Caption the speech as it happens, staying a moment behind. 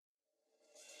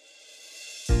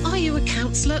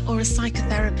counsellor or a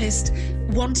psychotherapist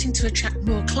wanting to attract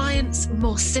more clients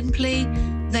more simply,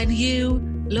 then you,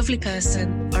 lovely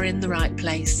person, are in the right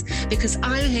place, because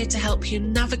I'm here to help you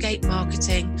navigate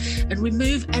marketing and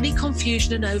remove any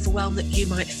confusion and overwhelm that you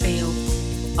might feel.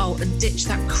 Oh, and ditch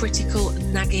that critical,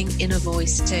 nagging inner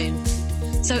voice too.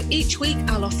 So each week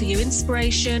I'll offer you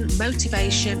inspiration,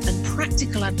 motivation and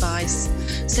practical advice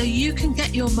so you can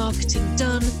get your marketing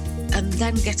done and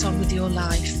then get on with your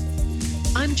life.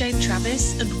 I'm Jane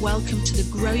Travis and welcome to the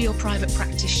Grow Your Private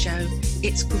Practice Show.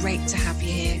 It's great to have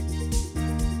you here.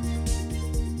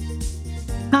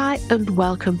 Hi and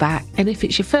welcome back. And if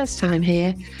it's your first time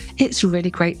here, it's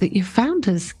really great that you've found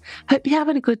us. Hope you're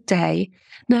having a good day.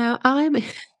 Now, I'm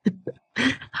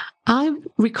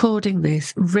recording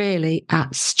this really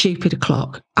at stupid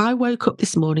o'clock. I woke up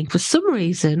this morning for some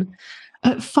reason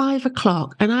at 5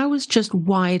 o'clock and I was just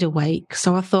wide awake.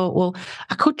 So I thought, well,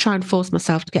 I could try and force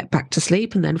myself to get back to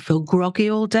sleep and then feel groggy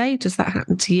all day. Does that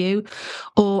happen to you?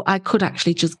 Or I could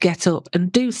actually just get up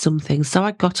and do something. So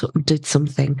I got up and did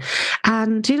something.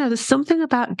 And, you know, there's something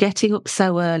about getting up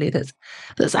so early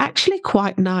that's actually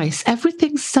quite nice.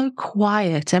 Everything's so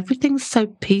quiet. Everything's so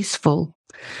peaceful.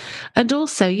 And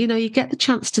also, you know, you get the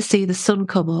chance to see the sun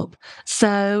come up.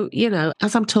 So, you know,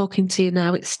 as I'm talking to you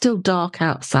now, it's still dark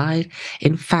outside.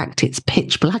 In fact, it's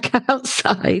pitch black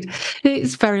outside.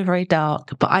 It's very, very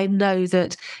dark. But I know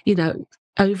that, you know,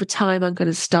 over time, I'm going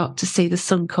to start to see the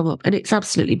sun come up and it's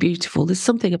absolutely beautiful. There's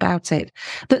something about it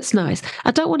that's nice.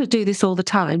 I don't want to do this all the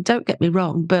time, don't get me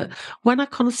wrong, but when I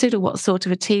consider what sort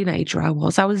of a teenager I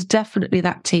was definitely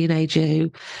that teenager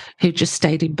who just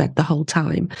stayed in bed the whole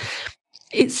time.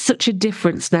 It's such a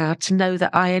difference now to know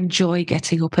that I enjoy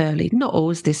getting up early. Not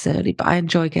always this early, but I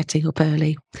enjoy getting up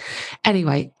early.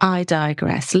 Anyway, I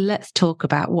digress. Let's talk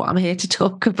about what I'm here to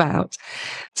talk about.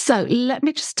 So let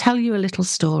me just tell you a little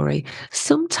story.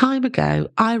 Some time ago,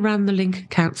 I ran the Lincoln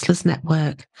Counsellors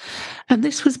Network. And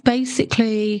this was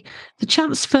basically the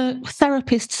chance for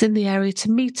therapists in the area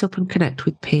to meet up and connect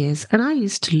with peers. And I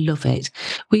used to love it.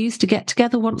 We used to get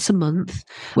together once a month.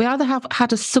 We either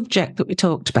had a subject that we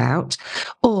talked about,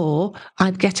 or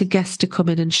I'd get a guest to come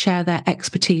in and share their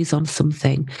expertise on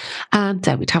something. And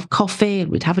we'd have coffee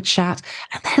and we'd have a chat.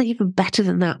 And then even better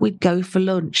than that, we'd go for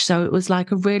lunch. So it was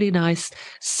like a really nice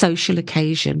social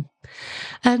occasion.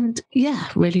 And yeah,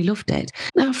 really loved it.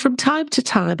 Now, from time to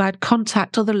time, I'd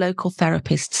contact other local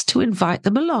therapists to invite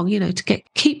them along, you know, to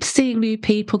keep seeing new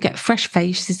people, get fresh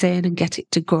faces in and get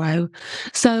it to grow.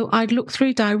 So I'd look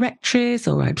through directories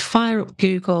or I'd fire up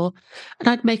Google and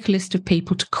I'd make a list of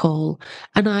people to call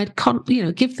and I'd,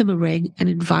 give them a ring and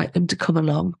invite them to come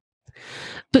along.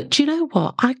 But do you know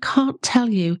what? I can't tell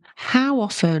you how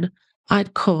often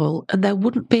I'd call and there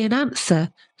wouldn't be an answer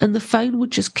and the phone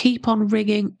would just keep on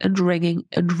ringing and ringing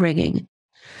and ringing.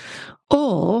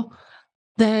 Or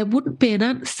there wouldn't be an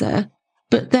answer,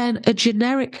 but then a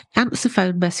generic answer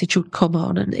phone message would come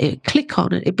on and it'd click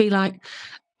on and it'd be like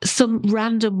some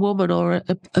random woman or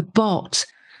a bot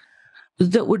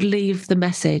that would leave the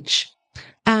message.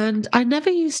 And I never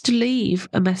used to leave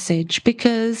a message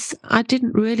because I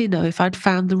didn't really know if I'd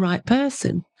found the right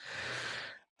person.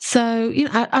 So, you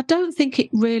know, I don't think it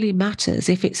really matters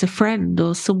if it's a friend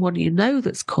or someone you know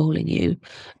that's calling you.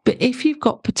 But if you've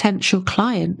got potential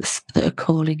clients that are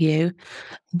calling you,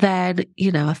 then,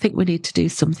 you know, I think we need to do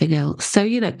something else. So,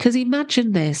 you know, because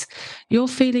imagine this, you're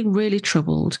feeling really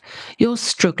troubled, you're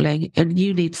struggling and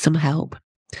you need some help.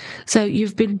 So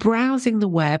you've been browsing the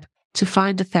web to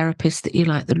find a therapist that you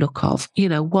like the look of, you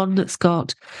know, one that's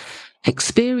got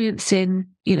experience in,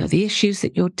 you know, the issues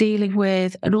that you're dealing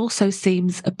with and also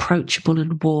seems approachable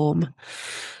and warm.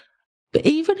 But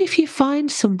even if you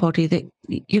find somebody that,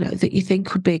 you know, that you think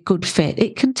could be a good fit,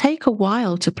 it can take a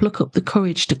while to pluck up the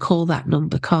courage to call that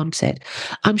number, can't it?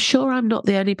 I'm sure I'm not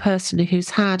the only person who's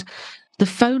had the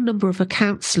phone number of a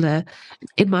counsellor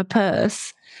in my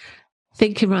purse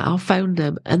thinking, right, I'll phone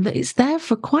them. And that it's there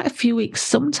for quite a few weeks.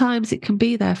 Sometimes it can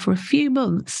be there for a few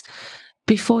months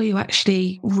before you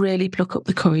actually really pluck up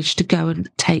the courage to go and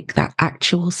take that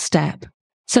actual step.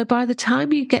 So by the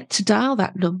time you get to dial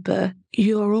that number,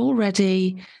 you're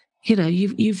already, you know,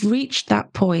 you've reached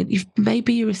that point.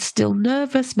 Maybe you're still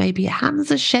nervous, maybe your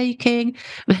hands are shaking,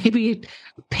 maybe you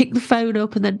pick the phone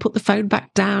up and then put the phone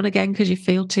back down again because you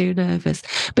feel too nervous.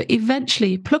 But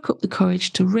eventually you pluck up the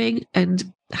courage to ring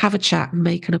and have a chat and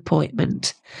make an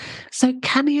appointment. So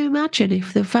can you imagine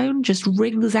if the phone just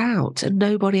rings out and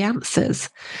nobody answers?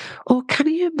 Or can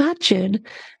you imagine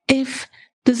if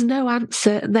there's no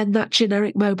answer and then that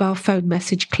generic mobile phone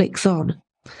message clicks on?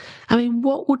 I mean,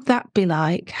 what would that be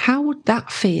like? How would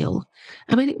that feel?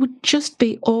 I mean, it would just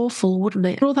be awful, wouldn't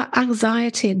it? All that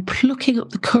anxiety and plucking up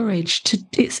the courage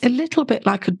it's a little bit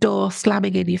like a door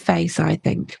slamming in your face, I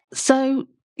think. So,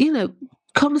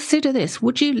 consider this.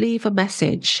 Would you leave a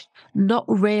message not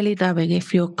really knowing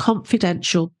if your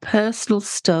confidential personal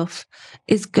stuff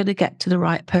is going to get to the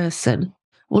right person?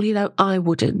 Well, I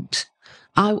wouldn't.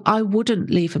 I wouldn't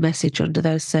leave a message under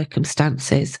those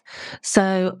circumstances.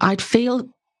 So I'd feel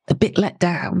a bit let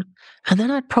down. And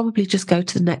then I'd probably just go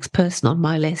to the next person on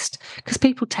my list, because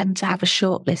people tend to have a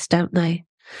short list, don't they?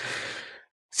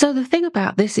 So the thing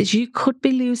about this is you could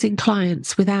be losing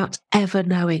clients without ever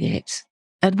knowing it.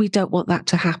 And we don't want that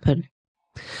to happen.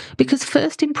 Because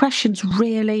first impressions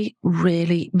really,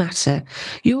 really matter.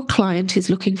 Your client is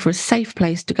looking for a safe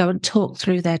place to go and talk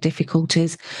through their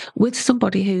difficulties with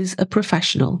somebody who's a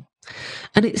professional.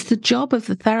 And it's the job of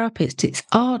the therapist, it's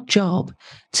our job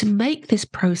to make this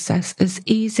process as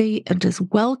easy and as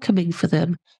welcoming for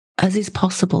them as is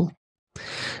possible.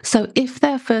 So if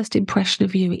their first impression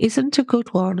of you isn't a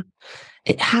good one,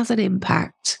 it has an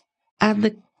impact.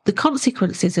 And the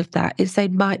consequences of that is they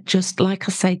might just, like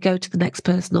I say, go to the next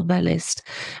person on their list.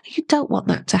 You don't want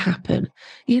that to happen.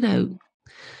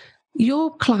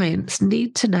 Your clients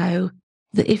need to know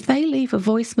that if they leave a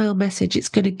voicemail message, it's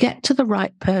going to get to the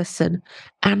right person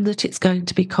and that it's going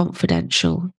to be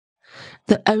confidential,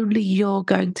 that only you're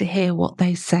going to hear what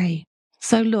they say.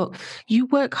 So look, you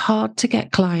work hard to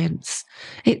get clients.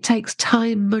 It takes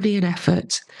time, money, and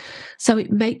effort. So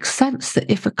it makes sense that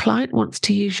if a client wants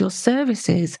to use your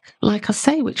services, like I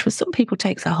say, which for some people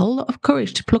takes a whole lot of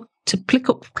courage to pluck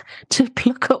up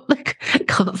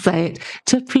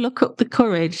the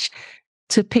courage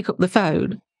to pick up the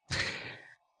phone.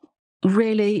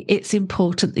 Really, it's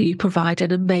important that you provide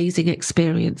an amazing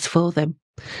experience for them.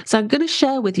 So I'm going to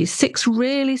share with you 6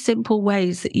 really simple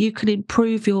ways that you can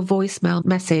improve your voicemail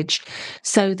message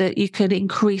so that you can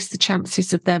increase the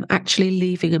chances of them actually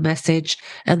leaving a message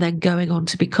and then going on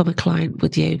to become a client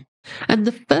with you. And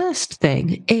the first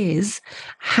thing is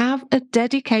have a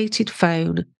dedicated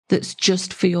phone that's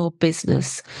just for your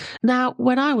business. Now,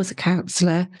 when I was a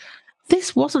counsellor,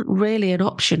 this wasn't really an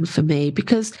option for me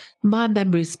because my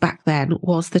memories back then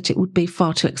was that it would be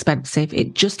far too expensive.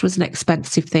 It just was an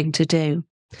expensive thing to do.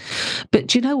 But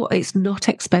do you know what? It's not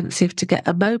expensive to get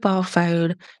a mobile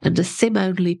phone and a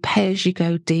SIM-only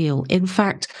pay-as-you-go deal. In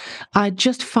fact, I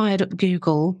just fired up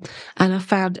Google and I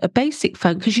found a basic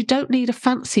phone, because you don't need a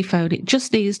fancy phone. It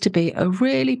just needs to be a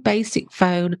really basic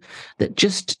phone that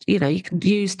just, you can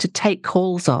use to take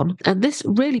calls on. And this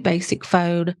really basic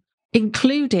phone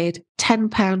included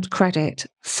 £10 credit.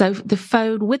 So the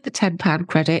phone with the £10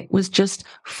 credit was just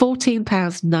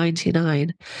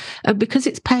 £14.99. And because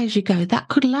it's pay as you go, that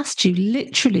could last you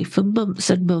literally for months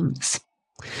and months.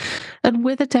 And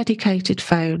with a dedicated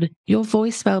phone, your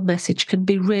voicemail message can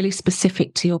be really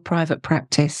specific to your private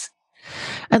practice.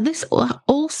 And this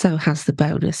also has the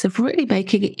bonus of really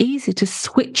making it easy to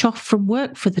switch off from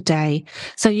work for the day,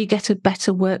 so you get a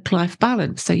better work-life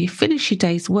balance. So you finish your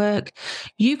day's work,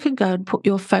 you can go and put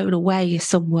your phone away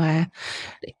somewhere.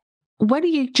 When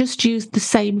you just use the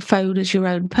same phone as your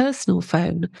own personal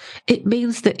phone, it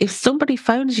means that if somebody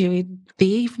phones you in the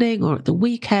evening or at the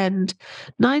weekend,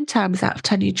 9 times out of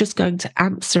 10, you're just going to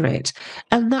answer it.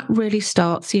 And that really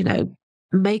starts,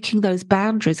 making those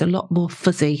boundaries a lot more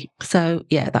fuzzy. So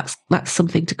yeah, that's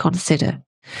something to consider.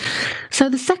 So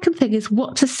the second thing is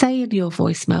what to say in your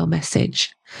voicemail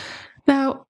message.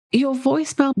 Now, your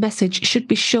voicemail message should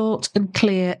be short and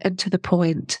clear and to the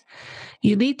point.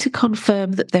 You need to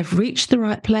confirm that they've reached the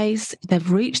right place,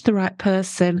 they've reached the right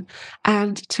person,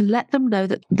 and to let them know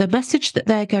that the message that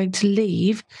they're going to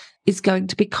leave is going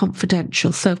to be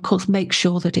confidential. So, of course, make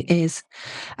sure that it is.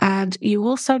 And you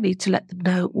also need to let them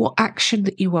know what action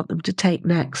that you want them to take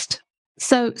next.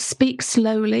 So speak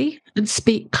slowly and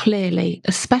speak clearly,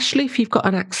 especially if you've got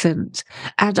an accent.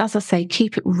 And as I say,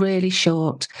 keep it really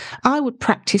short. I would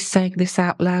practice saying this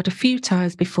out loud a few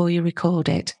times before you record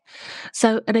it.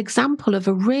 So an example of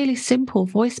a really simple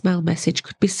voicemail message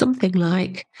could be something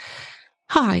like,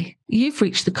 "Hi, you've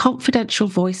reached the confidential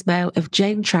voicemail of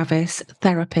Jane Travis,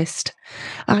 therapist.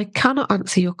 I cannot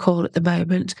answer your call at the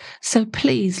moment, so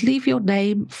please leave your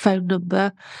name, phone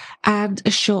number, and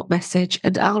a short message,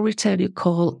 and I'll return your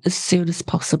call as soon as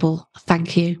possible.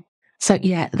 Thank you." So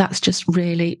yeah, that's just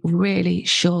really, really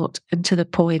short and to the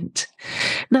point.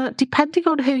 Now, depending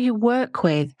on who you work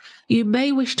with, you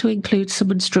may wish to include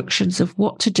some instructions of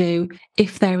what to do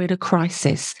if they're in a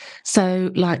crisis.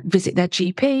 So like visit their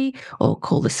GP or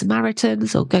call the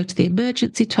Samaritans or go to the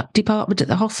emergency department at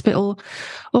the hospital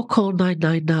or call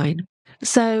 999.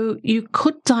 So you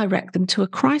could direct them to a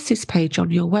crisis page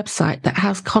on your website that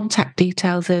has contact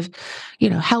details of,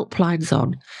 helplines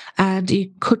on, and you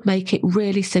could make it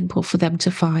really simple for them to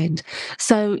find.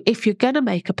 So if you're going to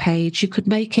make a page, you could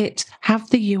have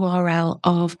the URL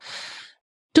of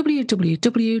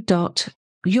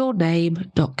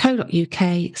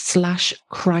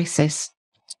www.yourname.co.uk/crisis.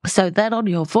 So then on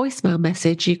your voicemail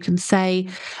message, you can say,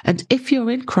 and if you're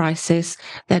in crisis,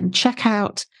 then check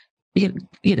out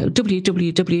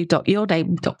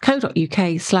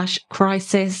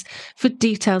www.yourname.co.uk/crisis for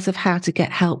details of how to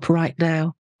get help right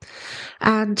now.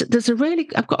 And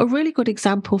I've got a really good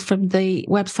example from the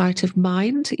website of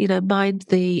Mind, Mind,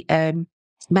 the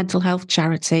mental health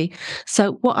charity.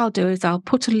 So what I'll do is I'll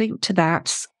put a link to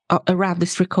that around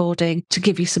this recording to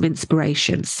give you some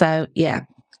inspiration. So yeah,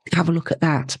 have a look at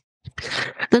that.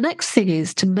 The next thing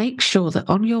is to make sure that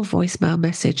on your voicemail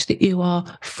message that you are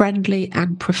friendly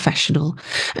and professional.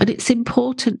 And it's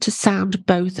important to sound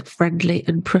both friendly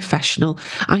and professional.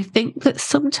 I think that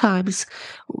sometimes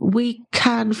we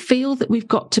can feel that we've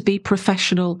got to be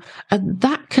professional, and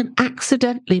that can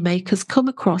accidentally make us come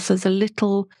across as a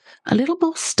little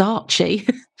more starchy.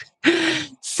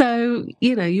 So,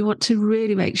 you want to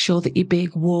really make sure that you're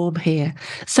being warm here.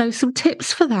 So some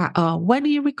tips for that are, when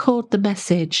you record the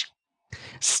message,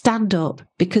 stand up,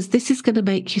 because this is going to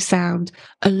make you sound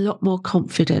a lot more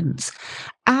confident,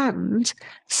 and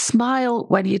smile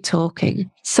when you're talking.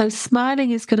 So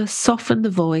smiling is going to soften the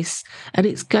voice, and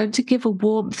it's going to give a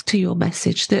warmth to your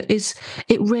message it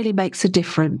really makes a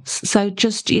difference. So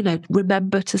just,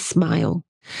 remember to smile.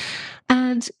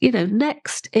 And,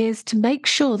 next is to make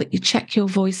sure that you check your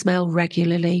voicemail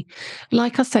regularly.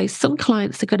 Like I say, some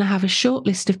clients are going to have a short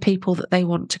list of people that they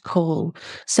want to call.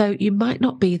 So you might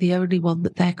not be the only one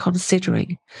that they're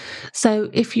considering. So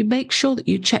if you make sure that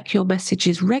you check your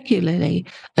messages regularly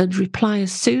and reply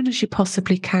as soon as you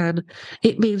possibly can,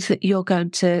 it means that you're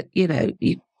going to, you're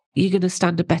going to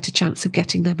stand a better chance of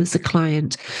getting them as a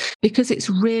client, because it's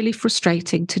really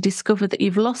frustrating to discover that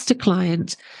you've lost a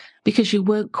client because you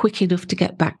weren't quick enough to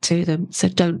get back to them. So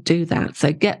don't do that.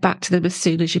 So get back to them as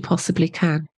soon as you possibly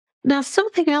can. Now,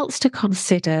 something else to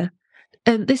consider,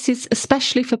 and this is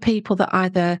especially for people that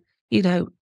either,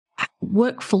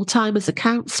 work full time as a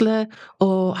counsellor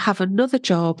or have another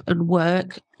job and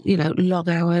work, long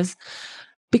hours,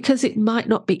 because it might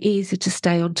not be easy to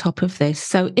stay on top of this.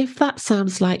 So if that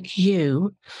sounds like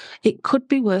you, it could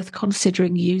be worth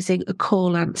considering using a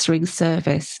call answering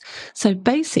service. So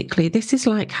basically, this is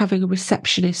like having a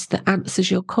receptionist that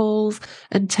answers your calls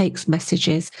and takes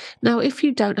messages. Now, if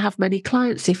you don't have many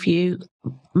clients, if you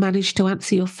manage to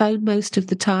answer your phone most of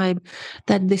the time,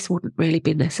 then this wouldn't really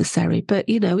be necessary. But,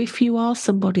 if you are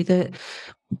somebody that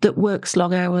works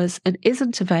long hours and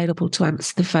isn't available to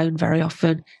answer the phone very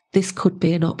often, this could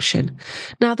be an option.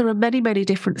 Now, there are many, many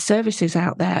different services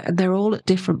out there, and they're all at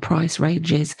different price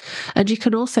ranges. And you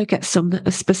can also get some that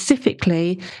are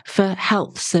specifically for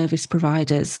health service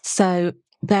providers. So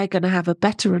they're going to have a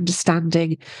better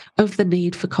understanding of the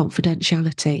need for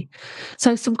confidentiality.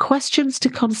 So some questions to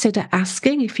consider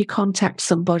asking if you contact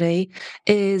somebody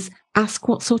is, ask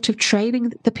what sort of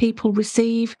training the people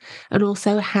receive, and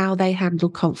also how they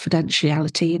handle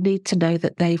confidentiality. You need to know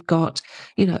that they've got,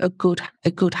 a good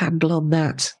handle on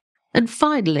that. And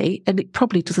finally, and it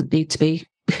probably doesn't need to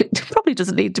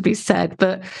be said,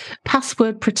 but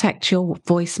password protect your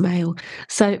voicemail.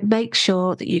 So make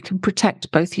sure that you can protect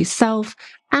both yourself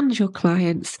and your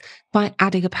clients by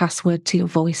adding a password to your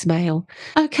voicemail.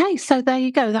 Okay, so there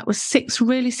you go. That was 6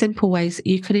 really simple ways that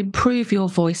you can improve your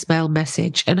voicemail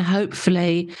message and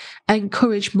hopefully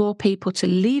encourage more people to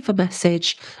leave a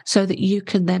message so that you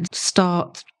can then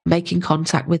start making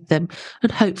contact with them,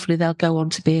 and hopefully they'll go on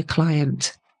to be a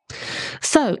client.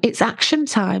 So it's action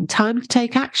time to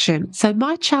take action. So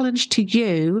my challenge to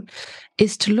you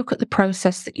is to look at the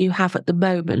process that you have at the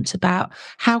moment about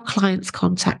how clients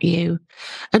contact you,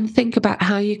 and think about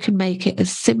how you can make it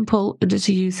as simple and as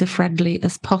user-friendly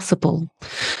as possible.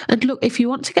 And look, if you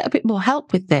want to get a bit more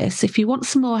help with this, if you want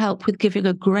some more help with giving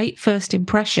a great first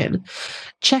impression,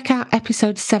 check out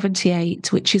episode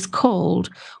 78, which is called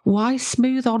Why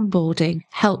Smooth Onboarding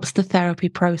Helps the Therapy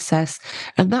Process.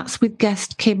 And that's with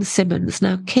guest Kim Simmons.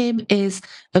 Now, Kim is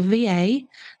a VA,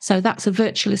 so that's a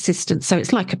virtual assistant. So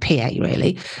it's like a PA,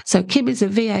 really. So Kim is a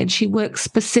VA, and she works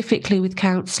specifically with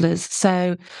counsellors.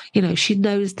 So, she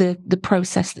knows the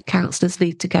process that counsellors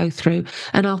need to go through.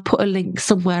 And I'll put a link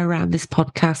somewhere around this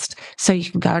podcast so you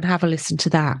can go and have a listen to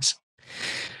that.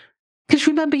 Because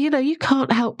remember, you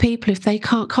can't help people if they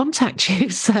can't contact you.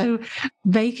 So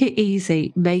make it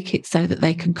easy, make it so that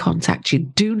they can contact you.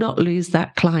 Do not lose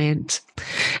that client.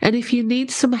 And if you need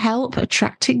some help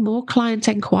attracting more client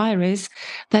enquiries,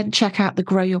 then check out the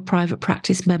Grow Your Private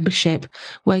Practice membership,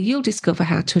 where you'll discover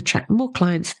how to attract more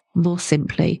clients more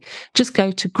simply. Just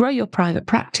go to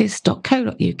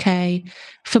growyourprivatepractice.co.uk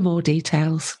for more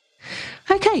details.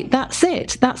 Okay, that's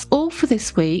it. That's all for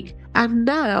this week. And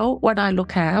now, when I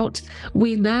look out,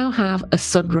 we now have a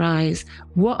sunrise.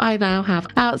 What I now have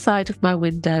outside of my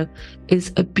window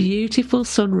is a beautiful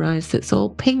sunrise that's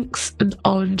all pinks and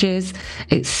oranges.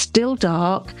 It's still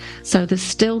dark, so there's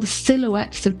still the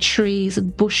silhouettes of trees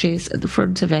and bushes at the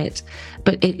front of it,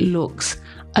 but it looks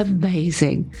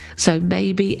amazing. So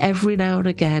maybe every now and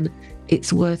again,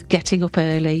 it's worth getting up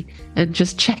early and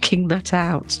just checking that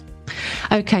out.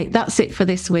 Okay, that's it for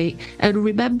this week. And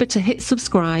remember to hit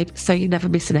subscribe so you never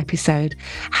miss an episode.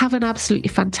 Have an absolutely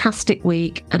fantastic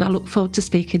week, and I look forward to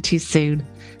speaking to you soon.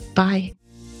 Bye.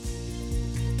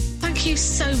 Thank you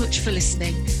so much for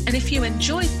listening. And if you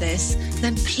enjoyed this,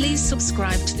 then please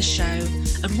subscribe to the show.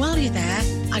 And while you're there,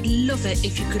 I'd love it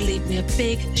if you could leave me a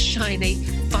big, shiny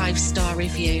 5-star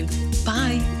review.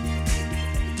 Bye.